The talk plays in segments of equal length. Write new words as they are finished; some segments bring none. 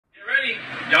ready?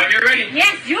 Y'all get ready?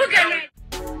 Yes, you get ready.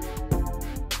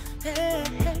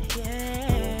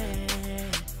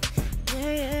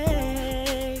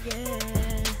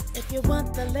 If you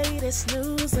want the latest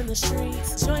news in the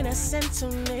streets, join us and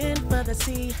tune in for the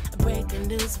tea. Breaking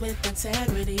news with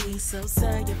integrity. So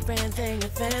tell your friends and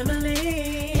your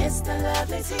family. It's the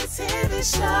Lovelyti TV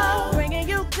show, bringing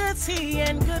you good tea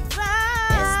and good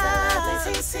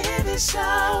vibes. It's the Lovelyti TV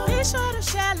show. Be sure to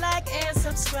share, like, and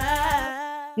subscribe.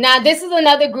 Now, this is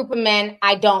another group of men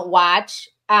I don't watch.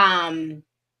 I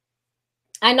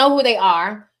know who they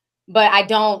are, but I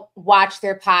don't watch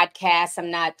their podcasts.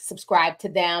 I'm not subscribed to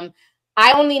them.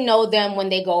 I only know them when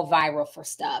they go viral for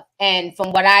stuff. And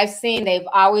from what I've seen, they've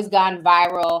always gone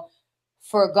viral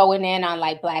for going in on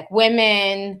like Black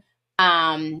women.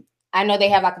 I know they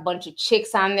have like a bunch of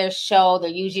chicks on their show. They're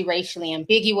usually racially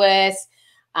ambiguous.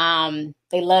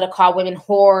 They love to call women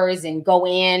whores and go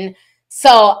in.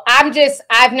 So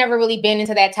I've never really been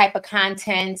into that type of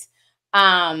content.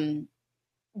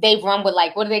 They've run with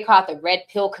like, what do they call it? The red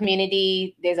pill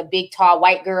community. There's a big, tall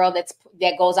white girl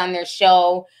that goes on their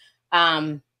show.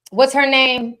 What's her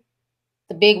name?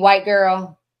 The big white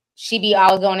girl. She be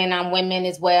always going in on women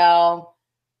as well.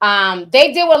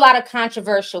 They deal with a lot of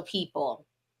controversial people.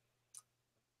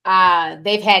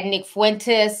 They've had Nick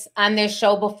Fuentes on their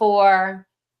show before.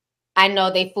 I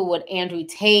know they fool with Andrew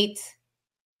Tate.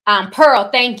 Pearl,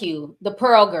 thank you. The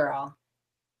Pearl girl.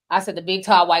 I said the big,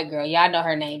 tall white girl. Y'all know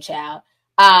her name, child.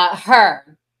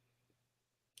 Her.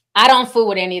 I don't fool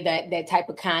with any of that type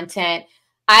of content.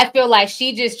 I feel like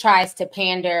she just tries to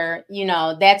pander, you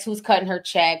know, that's who's cutting her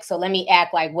check. So let me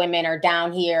act like women are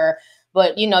down here.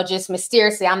 But, you know, just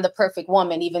mysteriously, I'm the perfect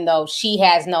woman, even though she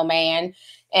has no man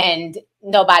and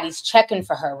nobody's checking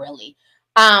for her, really.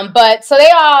 But so they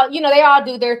all, you know, they all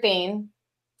do their thing.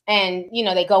 And, you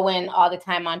know, they go in all the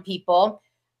time on people.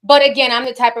 But again, I'm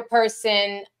the type of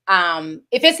person,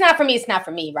 if it's not for me, it's not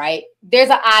for me, right? There's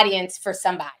an audience for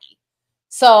somebody.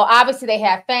 So obviously they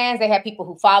have fans, they have people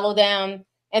who follow them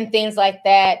and things like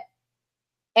that.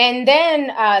 And then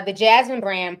the Jasmine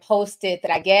brand posted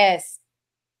that I guess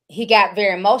he got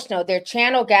very emotional. Their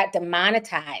channel got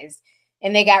demonetized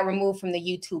and they got removed from the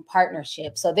YouTube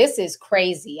partnership. So this is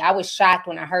crazy. I was shocked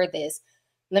when I heard this.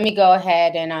 Let me go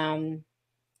ahead and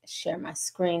share my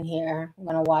screen here. I'm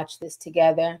going to watch this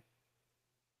together.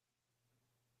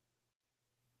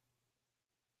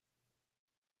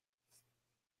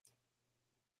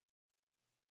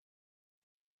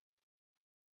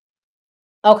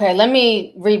 Okay, let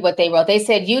me read what they wrote. They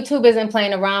said, YouTube isn't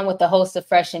playing around with the host of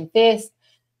Fresh and Fist.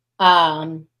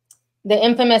 The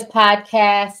infamous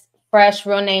podcast, Fresh,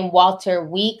 real name Walter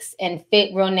Weeks, and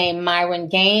Fit, real name Myron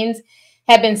Gaines,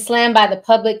 have been slammed by the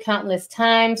public countless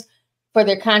times for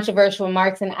their controversial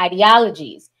remarks and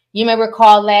ideologies. You may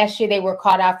recall last year they were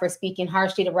called out for speaking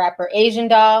harshly to rapper Asian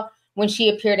Doll when she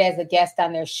appeared as a guest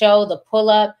on their show, The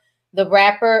Pull-Up.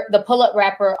 The Pull-Up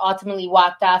rapper ultimately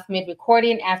walked off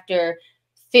mid-recording after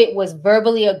Fit was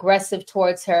verbally aggressive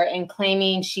towards her and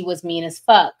claiming she was mean as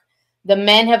fuck. The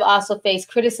men have also faced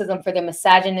criticism for their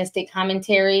misogynistic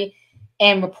commentary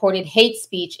and reported hate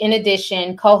speech. In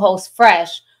addition, co-host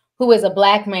Fresh, who is a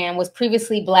Black man, was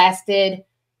previously blasted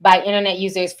by internet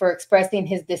users for expressing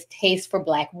his distaste for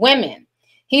Black women.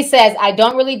 He says, I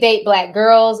don't really date Black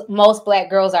girls. Most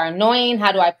Black girls are annoying.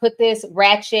 How do I put this?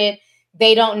 Ratchet.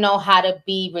 They don't know how to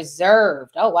be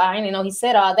reserved. Oh, wow. I didn't know he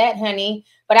said all that, honey.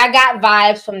 But I got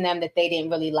vibes from them that they didn't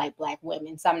really like Black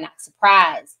women, so I'm not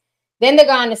surprised. Then they're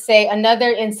going to say another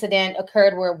incident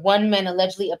occurred where one man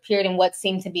allegedly appeared in what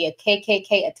seemed to be a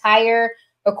KKK attire.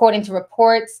 According to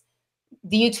reports,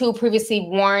 the YouTube previously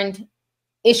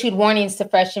issued warnings to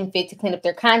Fresh and Fit to clean up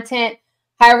their content.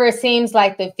 However, it seems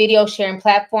like the video sharing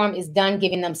platform is done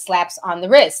giving them slaps on the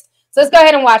wrist. So let's go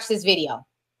ahead and watch this video.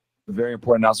 A very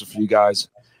important announcement for you guys.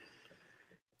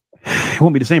 It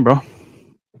won't be the same, bro.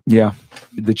 Yeah.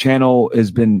 The channel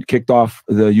has been kicked off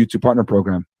the YouTube partner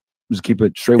program. Just keep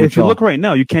it straight with you. If you look right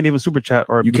now, you can't even super chat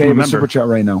or you can't even super chat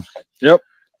right now. Yep.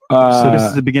 So this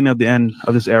is the beginning of the end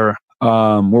of this era.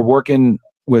 We're working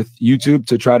with YouTube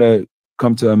to try to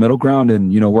come to a middle ground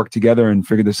and, you know, work together and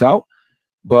figure this out.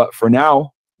 But for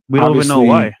now, we don't even know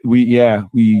why.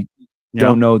 We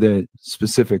don't know the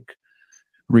specific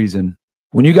reason.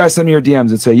 When you guys send me your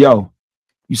DMs and say, yo,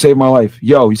 you saved my life.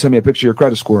 Yo, you send me a picture of your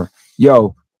credit score.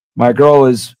 Yo, my girl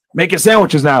is making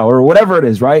sandwiches now, or whatever it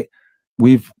is, right?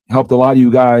 We've helped a lot of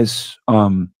you guys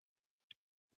from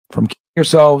killing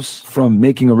yourselves, from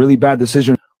making a really bad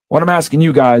decision. What I'm asking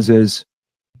you guys is,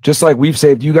 just like we've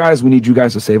saved you guys, we need you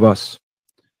guys to save us.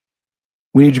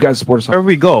 We need you guys to support us. Wherever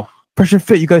we go. Fresh and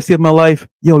Fit, you guys saved my life.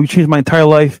 Yo, you changed my entire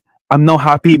life. I'm now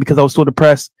happy because I was so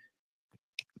depressed.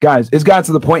 guys, it's got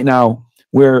to the point now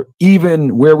where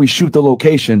even where we shoot the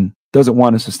location doesn't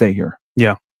want us to stay here.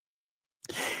 Yeah.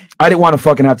 I didn't want to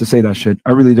fucking have to say that shit.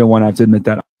 I really didn't want to have to admit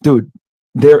that. Dude,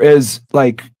 there is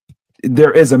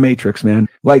a matrix, man.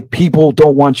 Like, people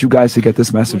don't want you guys to get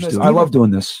this message. Dude. I love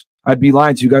doing this. I'd be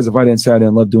lying to you guys if I didn't say I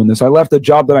didn't love doing this. I left a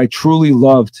job that I truly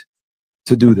loved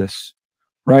to do this,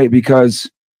 right? Because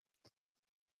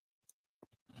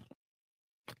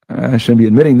I shouldn't be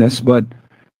admitting this, but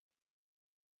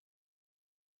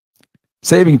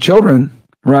saving children,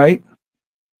 right?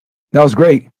 That was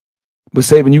great, but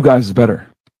saving you guys is better.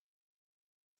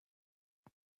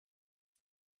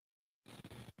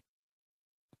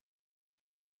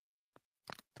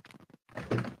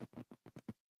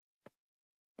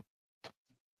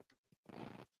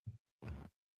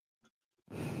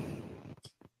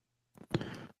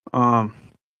 All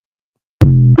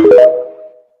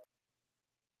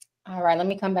right, let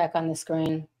me come back on the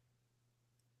screen.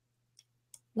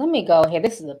 Let me go here.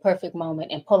 This is a perfect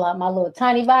moment and pull out my little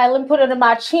tiny violin, put it in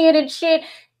my chin and shit.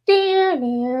 Near,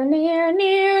 near, near,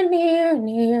 near, near,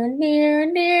 near, near,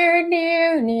 near,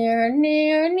 near, near,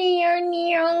 near, near,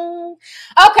 near.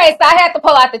 Okay, so I had to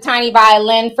pull out the tiny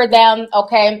violin for them.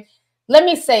 Okay, let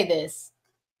me say this.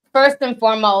 First and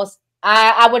foremost,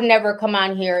 I would never come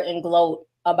on here and gloat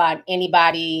about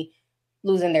anybody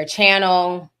losing their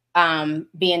channel,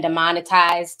 being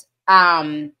demonetized.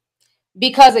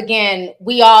 Because again,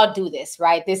 we all do this,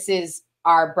 right? This is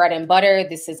our bread and butter.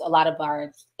 This is a lot of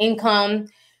our income.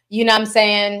 You know what I'm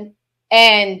saying?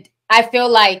 And I feel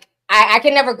like I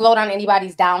can never gloat on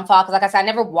anybody's downfall because, like I said, I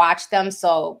never watched them,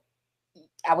 so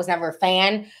I was never a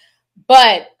fan.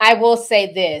 But I will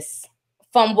say this.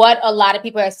 From what a lot of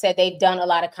people have said, they've done a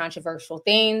lot of controversial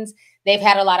things. They've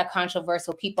had a lot of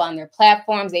controversial people on their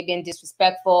platforms. They've been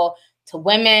disrespectful to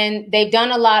women. They've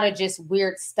done a lot of just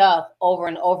weird stuff over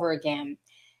and over again.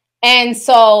 And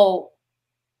so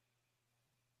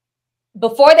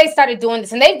before they started doing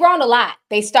this, and they've grown a lot.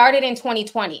 They started in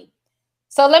 2020.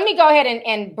 So let me go ahead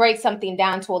and break something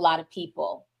down to a lot of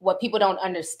people, what people don't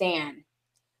understand.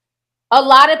 A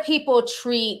lot of people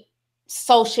treat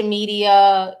social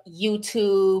media,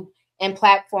 YouTube, and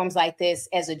platforms like this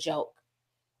as a joke.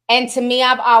 And to me,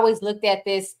 I've always looked at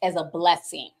this as a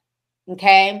blessing,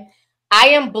 okay? I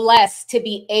am blessed to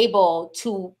be able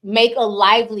to make a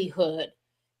livelihood,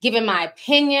 giving my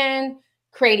opinion,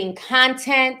 creating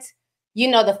content. You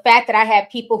know, the fact that I have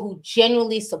people who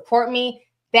genuinely support me,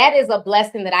 that is a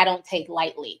blessing that I don't take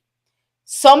lightly.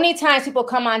 So many times people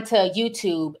come onto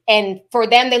YouTube and for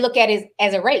them, they look at it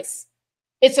as a race.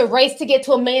 It's a race to get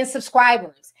to 1 million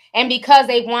subscribers. And because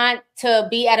they want to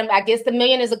be at, I guess the 1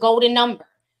 million is a golden number.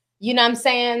 You know what I'm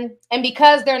saying? And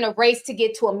because they're in a race to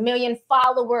get to 1 million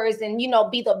followers and, you know,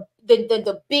 be the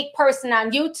big person on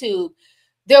YouTube,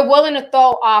 they're willing to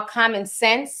throw all common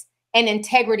sense and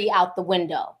integrity out the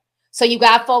window. So you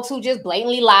got folks who just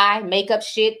blatantly lie, make up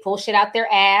shit, pull shit out their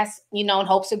ass, you know, in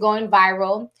hopes of going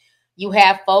viral. You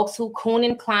have folks who coon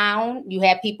and clown. You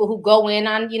have people who go in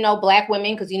on, you know, black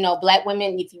women because, you know, black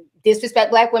women, if you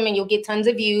disrespect black women, you'll get tons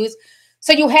of views.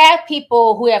 So you have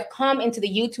people who have come into the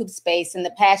YouTube space in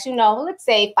the past, you know, let's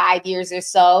say 5 years or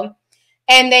so,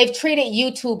 and they've treated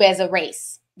YouTube as a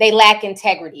race. They lack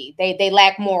integrity. They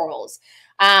lack morals.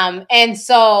 And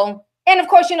of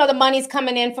course, you know, the money's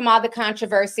coming in from all the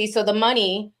controversy. So the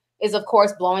money is, of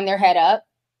course, blowing their head up.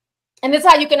 And this is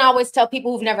how you can always tell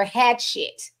people who've never had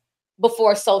shit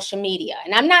before social media.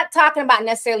 And I'm not talking about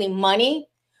necessarily money,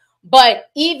 but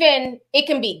even it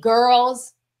can be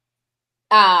girls,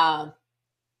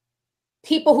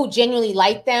 people who genuinely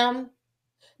like them.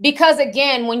 Because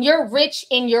again, when you're rich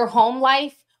in your home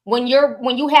life, when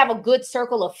you have a good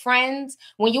circle of friends,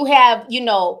 when you have, you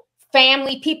know,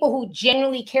 family, people who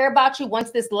genuinely care about you, once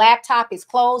this laptop is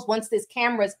closed, once this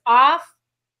camera is off,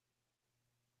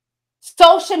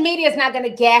 social media is not going to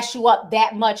gas you up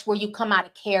that much where you come out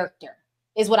of character,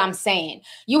 is what I'm saying.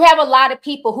 You have a lot of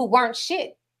people who weren't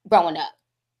shit growing up.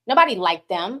 Nobody liked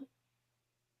them.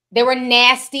 They were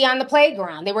nasty on the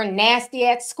playground. They were nasty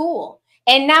at school.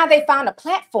 And now they found a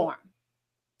platform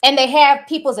and they have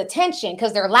people's attention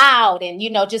because they're loud and, you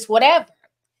know, just whatever.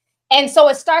 And so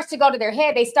it starts to go to their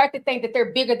head. They start to think that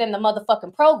they're bigger than the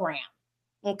motherfucking program.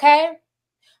 Okay.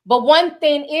 But one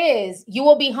thing is, you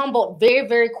will be humbled very,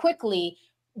 very quickly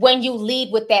when you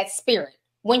lead with that spirit,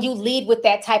 when you lead with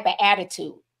that type of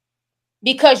attitude,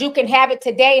 because you can have it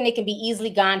today and it can be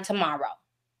easily gone tomorrow.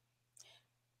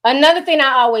 Another thing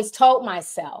I always told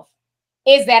myself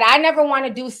is that I never want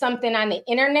to do something on the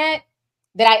internet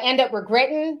that I end up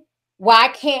regretting, where I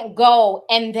can't go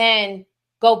and then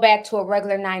go back to a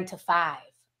regular 9 to 5.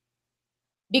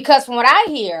 Because from what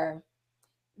I hear,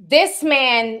 this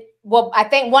man, well, I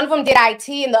think one of them did IT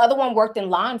and the other one worked in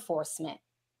law enforcement.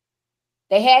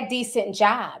 They had decent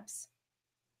jobs.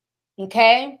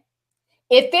 Okay.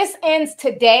 If this ends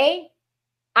today,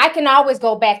 I can always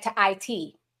go back to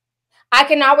IT. I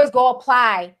can always go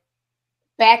apply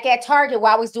back at Target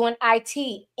while I was doing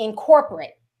IT in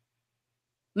corporate.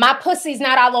 My pussy's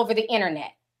not all over the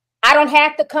internet. I don't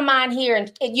have to come on here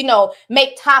and you know,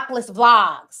 make topless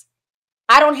vlogs.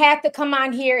 I don't have to come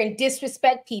on here and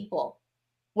disrespect people.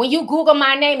 When you Google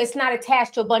my name, it's not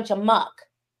attached to a bunch of muck.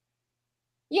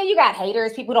 Yeah, you got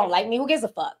haters. People don't like me. Who gives a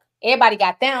fuck? Everybody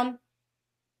got them.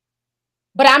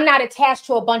 But I'm not attached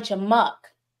to a bunch of muck.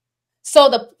 So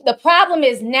the problem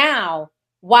is now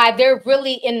why they're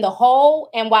really in the hole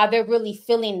and why they're really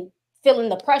feeling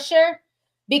the pressure,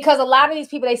 because a lot of these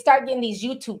people, they start getting these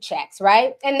YouTube checks,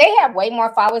 right? And they have way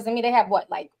more followers than me. They have what,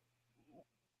 like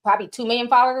probably 2 million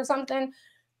followers or something.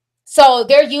 So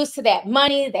they're used to that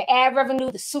money, the ad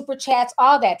revenue, the super chats,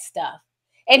 all that stuff.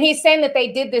 And he's saying that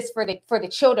they did this for the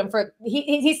children.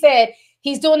 He said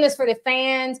he's doing this for the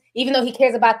fans, even though he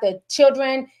cares about the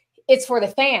children. It's for the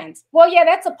fans. Well, yeah,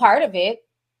 that's a part of it.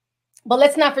 But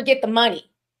let's not forget the money.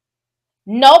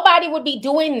 Nobody would be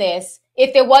doing this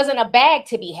if there wasn't a bag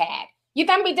to be had. You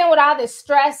think we dealing with all this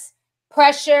stress,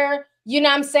 pressure, you know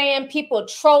what I'm saying? People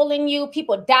trolling you,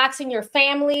 people doxing your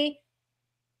family,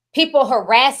 people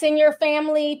harassing your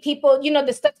family, people, you know,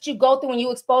 the stuff that you go through when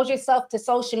you expose yourself to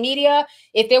social media,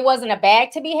 if there wasn't a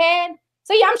bag to be had.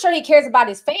 So yeah, I'm sure he cares about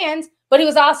his fans, but he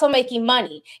was also making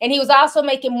money. And he was also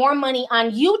making more money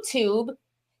on YouTube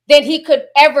than he could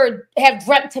ever have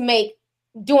dreamt to make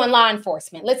doing law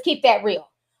enforcement. Let's keep that real.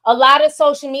 A lot of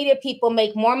social media people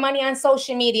make more money on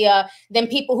social media than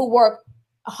people who work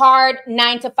hard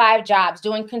 9-to-5 jobs,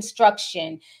 doing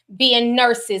construction, being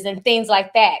nurses and things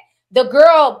like that. The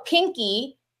girl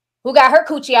Pinky, who got her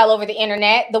coochie all over the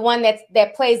internet, the one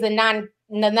that plays the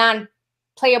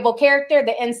non-playable character,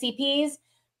 the NCPs,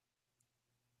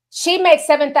 she makes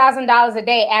 $7,000 a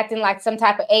day acting like some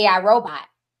type of AI robot.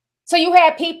 So you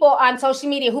have people on social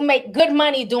media who make good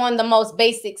money doing the most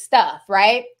basic stuff,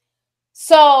 right?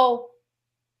 So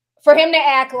for him to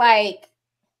act like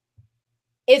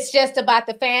it's just about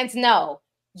the fans, no,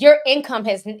 your income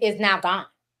is now gone.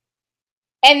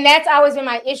 And that's always been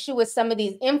my issue with some of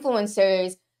these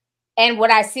influencers. And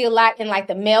what I see a lot in like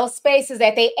the male space is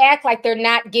that they act like they're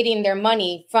not getting their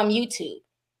money from YouTube.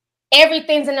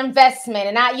 Everything's an investment.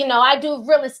 And I do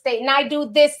real estate and I do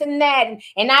this and that.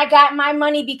 And I got my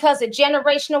money because of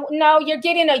generational. No, you're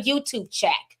getting a YouTube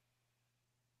check.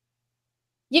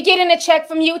 You're getting a check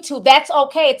from YouTube. That's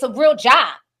okay. It's a real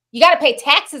job. You got to pay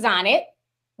taxes on it.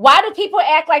 Why do people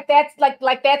act like that's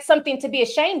like that's something to be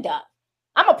ashamed of?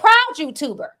 I'm a proud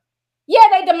YouTuber. Yeah,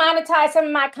 they demonetize some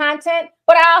of my content,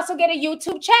 but I also get a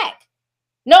YouTube check.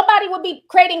 Nobody would be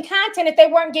creating content if they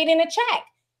weren't getting a check.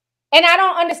 And I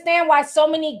don't understand why so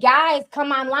many guys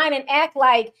come online and act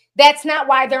like that's not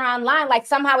why they're online. Like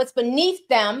somehow it's beneath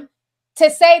them to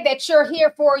say that you're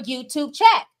here for a YouTube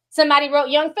check. Somebody wrote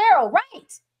Young Pharaoh,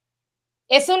 right?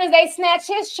 As soon as they snatch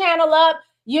his channel up,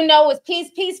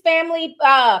 it's peace, family.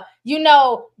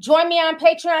 Join me on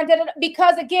Patreon.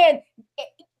 Because again,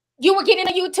 you were getting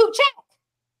a YouTube check,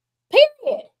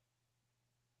 period.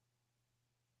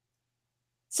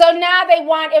 So now they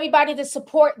want everybody to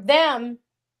support them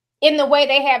in the way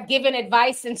they have given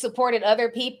advice and supported other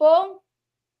people.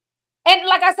 And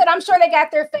like I said, I'm sure they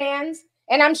got their fans.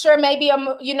 And I'm sure maybe,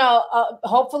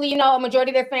 hopefully, a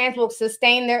majority of their fans will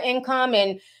sustain their income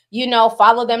and,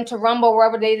 follow them to Rumble,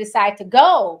 wherever they decide to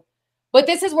go. But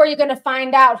this is where you're going to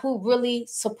find out who really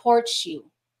supports you.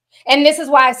 And this is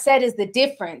why I said is the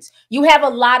difference. You have a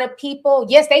lot of people.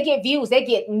 Yes, they get views. They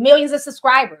get millions of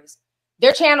subscribers.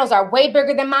 Their channels are way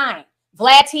bigger than mine.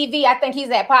 Vlad TV, I think he's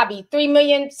at probably 3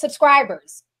 million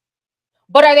subscribers.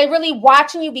 But are they really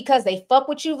watching you because they fuck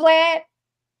with you, Vlad?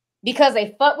 Because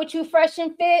they fuck with you, Fresh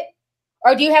and Fit?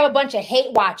 Or do you have a bunch of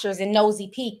hate watchers and nosy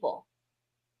people?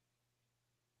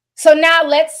 So now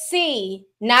let's see,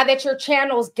 now that your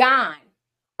channel's gone,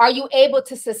 are you able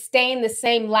to sustain the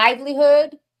same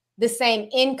livelihood, the same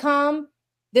income,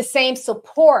 the same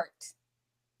support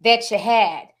that you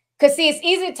had? Because see, it's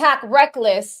easy to talk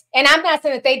reckless. And I'm not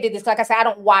saying that they did this. Like I said, I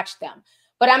don't watch them.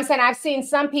 But I'm saying I've seen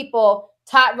some people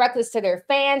talk reckless to their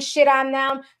fans, shit on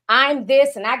them. I'm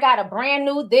this and I got a brand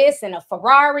new this and a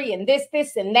Ferrari and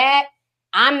this and that.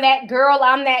 I'm that girl,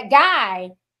 I'm that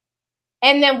guy.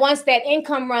 And then once that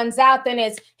income runs out, then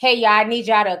it's, hey, y'all, I need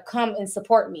y'all to come and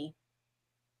support me.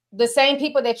 The same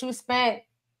people that you spent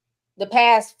the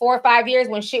past 4 or 5 years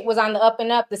when shit was on the up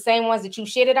and up, the same ones that you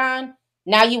shitted on,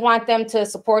 now you want them to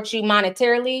support you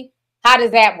monetarily. How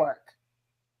does that work?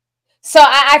 So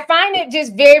I find it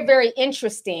just very, very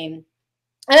interesting.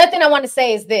 Another thing I want to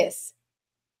say is this.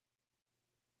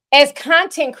 As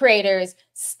content creators,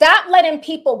 stop letting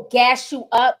people gas you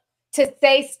up to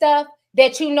say stuff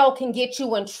that you know can get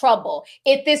you in trouble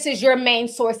if this is your main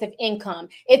source of income,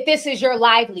 if this is your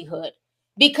livelihood.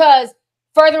 Because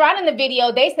further on in the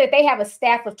video, they said they have a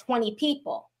staff of 20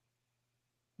 people.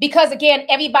 Because again,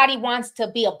 everybody wants to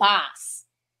be a boss.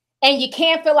 And you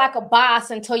can't feel like a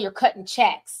boss until you're cutting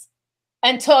checks,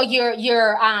 until you're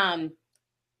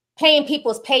paying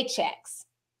people's paychecks.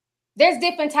 There's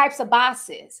different types of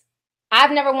bosses.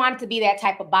 I've never wanted to be that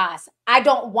type of boss. I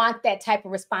don't want that type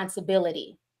of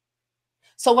responsibility.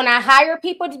 So when I hire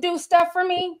people to do stuff for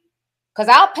me, because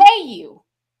I'll pay you,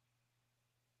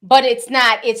 but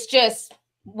it's just,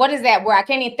 what is that word? I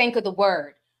can't even think of the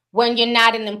word. When you're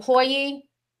not an employee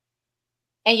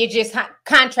and you're just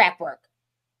contract work.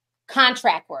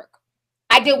 Contract work.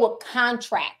 I deal with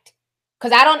contract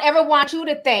because I don't ever want you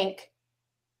to think,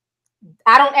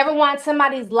 I don't ever want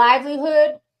somebody's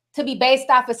livelihood to be based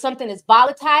off of something as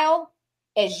volatile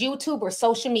as YouTube or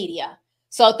social media.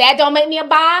 So if that don't make me a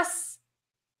boss,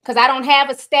 because I don't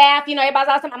have a staff, you know, everybody's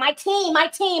awesome. My team,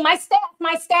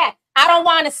 my staff. I don't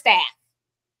want a staff.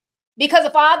 Because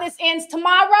if all this ends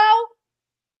tomorrow,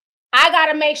 I got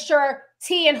to make sure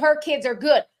T and her kids are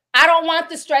good. I don't want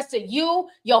the stress of you,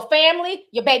 your family,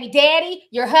 your baby daddy,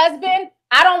 your husband.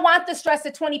 I don't want the stress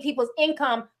of 20 people's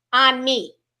income on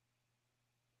me.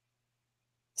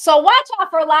 So watch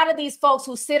out for a lot of these folks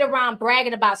who sit around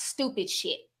bragging about stupid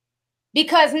shit.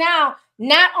 Because now,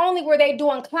 not only were they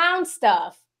doing clown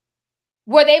stuff,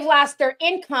 where they've lost their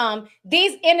income,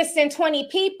 these innocent 20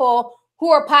 people who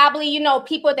are probably, you know,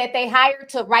 people that they hired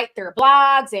to write their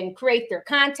blogs and create their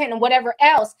content and whatever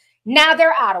else, now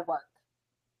they're out of work.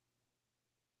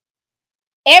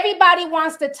 Everybody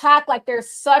wants to talk like they're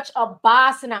such a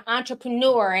boss and an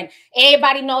entrepreneur, and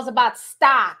everybody knows about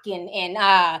stock and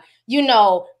you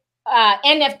know,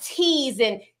 NFTs,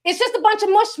 and it's just a bunch of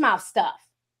mushmouth stuff.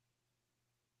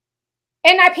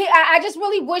 And I just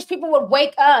really wish people would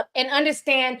wake up and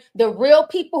understand the real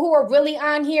people who are really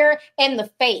on here and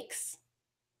the fakes.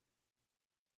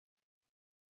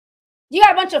 You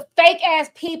got a bunch of fake ass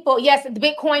people, yes, the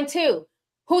Bitcoin too,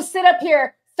 who sit up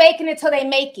here faking it till they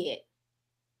make it.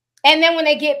 And then when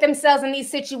they get themselves in these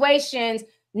situations,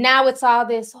 now it's all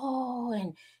this, oh,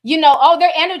 and you know, oh,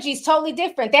 their energy is totally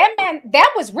different. That man,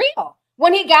 that was real.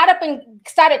 When he got up and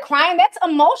started crying, that's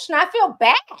emotional. I feel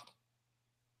bad.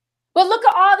 But look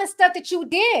at all the stuff that you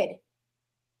did.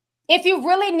 If you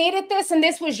really needed this and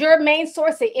this was your main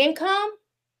source of income,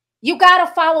 you got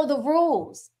to follow the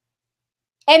rules.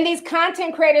 And these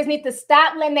content creators need to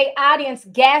stop letting their audience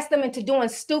gas them into doing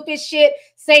stupid shit,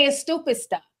 saying stupid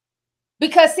stuff.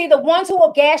 Because, see, the ones who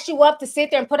will gas you up to sit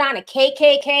there and put on a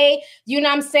KKK, you know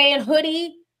what I'm saying,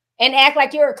 hoodie, and act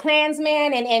like you're a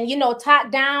Klansman and you know,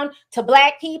 talk down to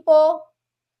Black people,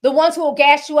 the ones who will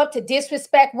gas you up to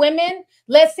disrespect women,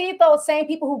 let's see if those same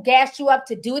people who gassed you up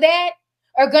to do that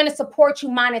are going to support you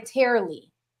monetarily.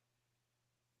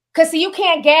 Because, see, you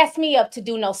can't gas me up to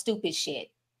do no stupid shit.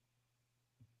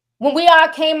 When we all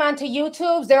came onto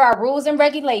YouTube, there are rules and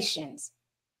regulations.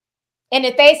 And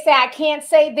if they say I can't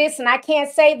say this and I can't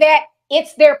say that,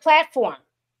 it's their platform.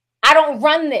 I don't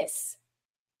run this.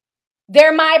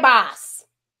 They're my boss.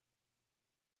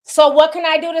 So what can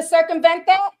I do to circumvent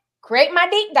that? Create my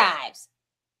deep dives.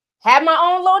 Have my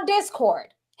own little Discord.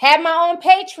 Have my own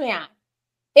Patreon.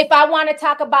 If I want to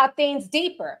talk about things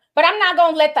deeper. But I'm not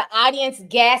going to let the audience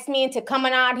gas me into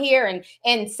coming on here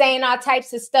and saying all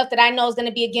types of stuff that I know is going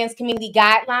to be against community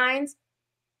guidelines.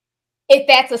 If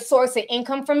that's a source of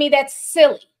income for me, that's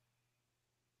silly.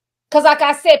 Because like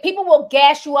I said, people will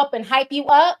gas you up and hype you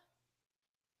up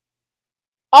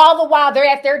all the while they're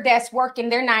at their desk working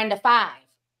their 9 to 5.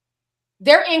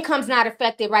 Their income's not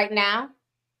affected right now.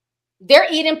 They're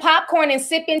eating popcorn and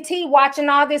sipping tea, watching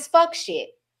all this fuck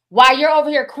shit while you're over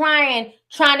here crying,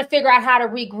 trying to figure out how to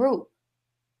regroup.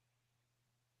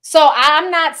 So I'm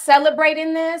not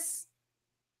celebrating this.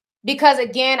 Because,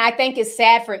 again, I think it's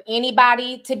sad for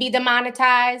anybody to be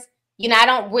demonetized. You know, I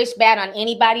don't wish bad on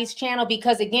anybody's channel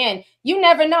because, again, you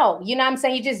never know. You know what I'm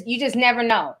saying? You just never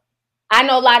know. I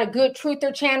know a lot of good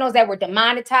truther channels that were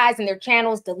demonetized and their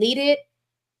channels deleted.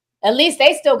 At least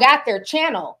they still got their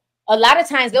channel. A lot of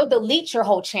times they'll delete your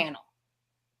whole channel.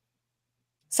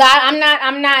 So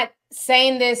I'm not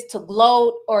saying this to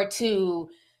gloat or to,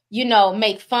 you know,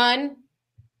 make fun.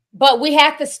 But we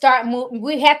have to start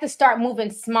moving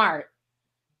smart.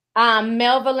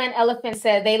 Melvin Elephant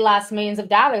said they lost millions of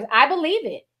dollars. I believe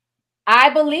it.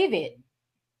 I believe it.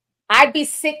 I'd be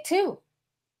sick too.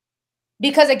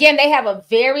 Because again, they have a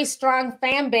very strong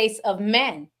fan base of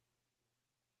men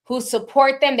who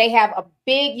support them. They have a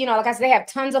big, like I said, they have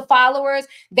tons of followers.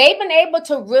 They've been able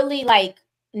to really like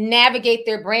navigate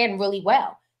their brand really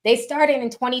well. They started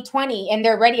in 2020 and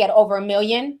they're already at over 1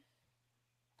 million.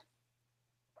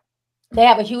 They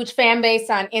have a huge fan base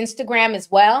on Instagram as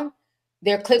well.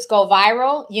 Their clips go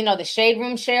viral. The Shade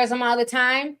Room shares them all the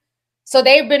time. So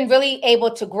they've been really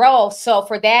able to grow. So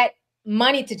for that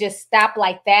money to just stop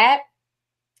like that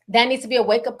needs to be a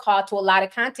wake-up call to a lot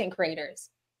of content creators,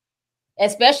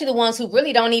 especially the ones who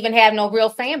really don't even have no real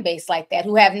fan base like that,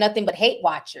 who have nothing but hate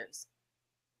watchers.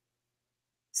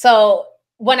 So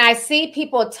when I see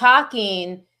people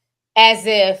talking as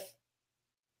if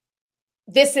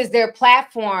this is their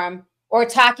platform, or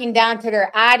talking down to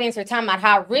their audience, or talking about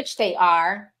how rich they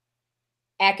are,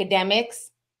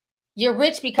 academics, you're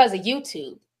rich because of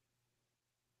YouTube.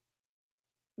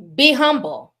 Be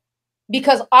humble,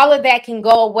 because all of that can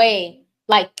go away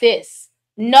like this.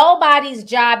 Nobody's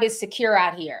job is secure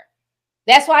out here.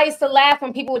 That's why I used to laugh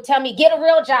when people would tell me, get a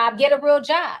real job, get a real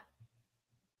job.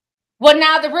 Well,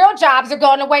 now the real jobs are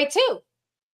going away too.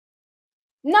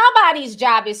 Nobody's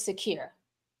job is secure.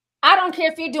 I don't care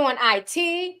if you're doing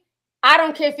IT. I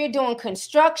don't care if you're doing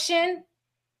construction.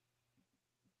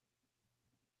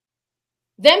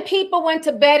 Then people went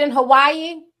to bed in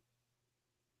Hawaii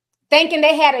thinking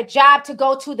they had a job to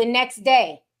go to the next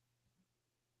day.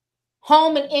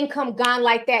 Home and income gone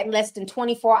like that in less than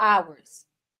 24 hours.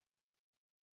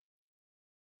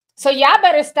 So y'all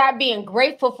better start being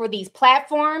grateful for these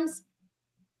platforms.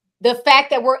 The fact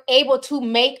that we're able to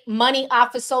make money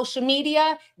off of social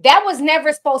media, that was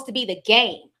never supposed to be the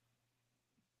game.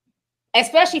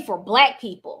 Especially for Black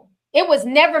people. It was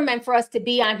never meant for us to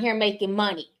be on here making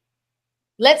money.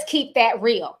 Let's keep that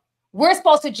real. We're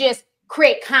supposed to just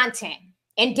create content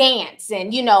and dance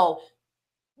and,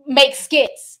 make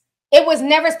skits. It was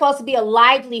never supposed to be a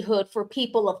livelihood for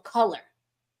people of color.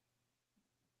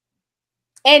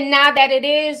 And now that it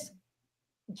is,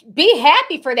 be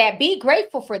happy for that. Be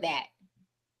grateful for that.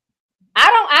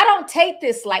 I don't take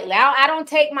this lightly. I don't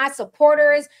take my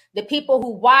supporters, the people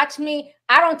who watch me,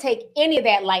 I don't take any of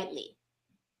that lightly.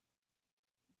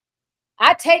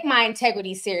 I take my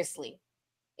integrity seriously.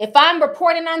 If I'm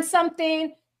reporting on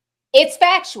something, it's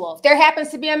factual. If there happens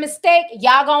to be a mistake,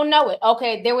 y'all gonna know it.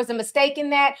 Okay, there was a mistake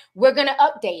in that. We're gonna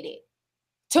update it.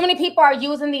 Too many people are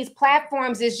using these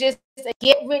platforms as just a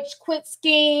get-rich-quick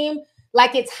scheme,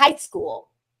 like it's high school.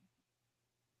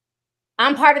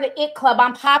 I'm part of the IT Club.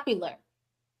 I'm popular.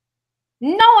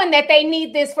 Knowing that they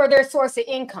need this for their source of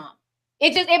income.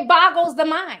 It boggles the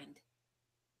mind.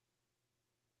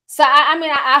 So,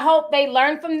 I hope they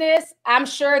learn from this. I'm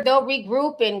sure they'll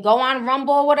regroup and go on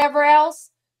Rumble or whatever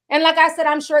else. And like I said,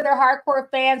 I'm sure their hardcore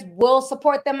fans will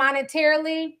support them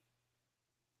monetarily.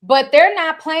 But they're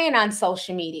not playing on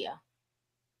social media.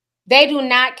 They do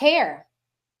not care.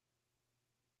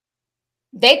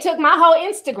 They took my whole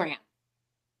Instagram.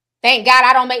 Thank God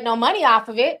I don't make no money off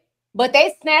of it. But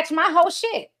they snatched my whole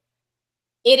shit.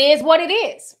 It is what it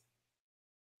is.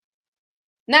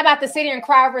 Not about to sit here and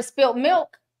cry over spilled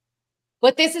milk.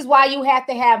 But this is why you have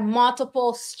to have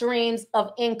multiple streams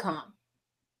of income.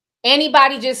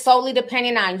 Anybody just solely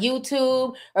depending on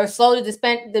YouTube or solely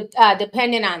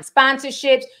depending on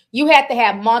sponsorships, you have to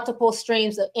have multiple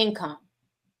streams of income.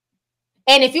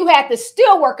 And if you have to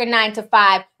still work a 9 to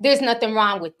 5, there's nothing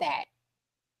wrong with that.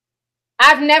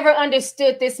 I've never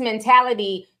understood this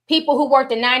mentality. People who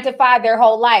worked a 9 to 5 their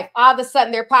whole life, all of a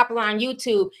sudden they're popular on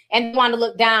YouTube and want to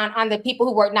look down on the people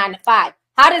who work 9 to 5.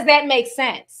 How does that make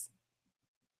sense?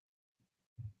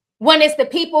 When it's the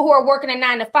people who are working a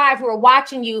 9 to 5 who are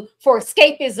watching you for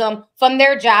escapism from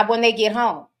their job when they get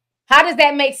home. How does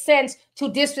that make sense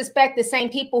to disrespect the same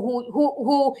people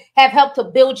who have helped to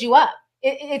build you up?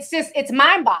 It's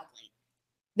mind-boggling.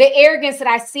 The arrogance that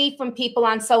I see from people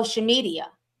on social media.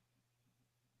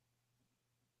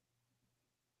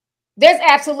 There's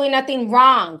absolutely nothing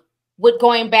wrong with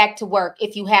going back to work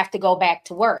if you have to go back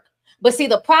to work. But see,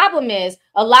 the problem is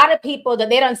a lot of people that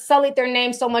they don't sully their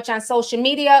name so much on social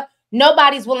media,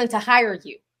 nobody's willing to hire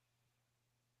you.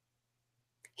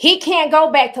 He can't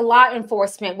go back to law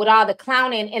enforcement with all the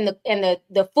clowning and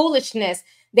the foolishness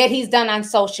that he's done on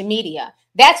social media.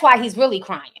 That's why he's really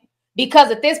crying.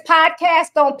 Because if this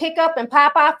podcast don't pick up and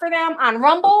pop off for them on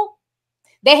Rumble,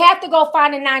 they have to go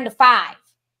find a 9 to 5.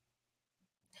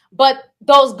 But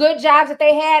those good jobs that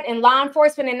they had in law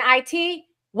enforcement and IT,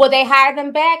 will they hire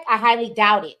them back? I highly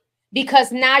doubt it.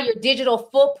 Because now your digital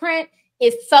footprint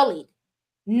is sullied.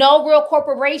 No real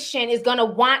corporation is going to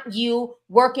want you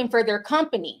working for their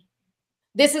company.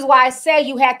 This is why I say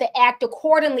you have to act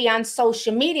accordingly on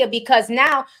social media, because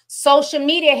now social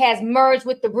media has merged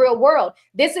with the real world.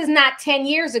 This is not 10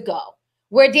 years ago,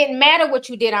 where it didn't matter what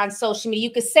you did on social media.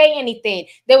 You could say anything.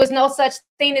 There was no such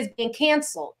thing as being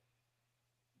canceled.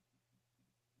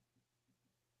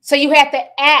 So you have to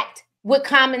act with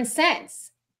common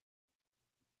sense.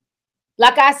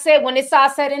 Like I said, when it's all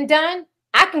said and done,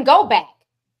 I can go back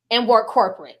and work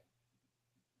corporate,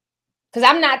 because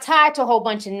I'm not tied to a whole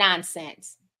bunch of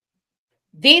nonsense.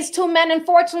 These two men,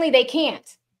 unfortunately, they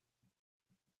can't.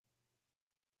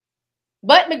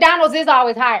 But McDonald's is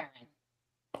always hiring.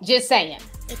 Just saying.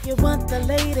 If you want the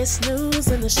latest news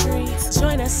in the streets,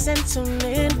 join us and tune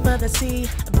in for the tea.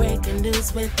 Breaking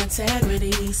news with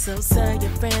integrity. So tell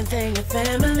your friends and your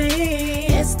family.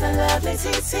 It's the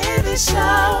Lovelyti TV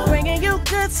show, bringing you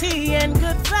good tea and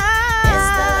good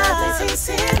vibes. It's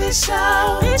the Lovelyti TV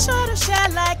show. Be sure to share,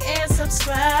 like, and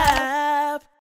subscribe.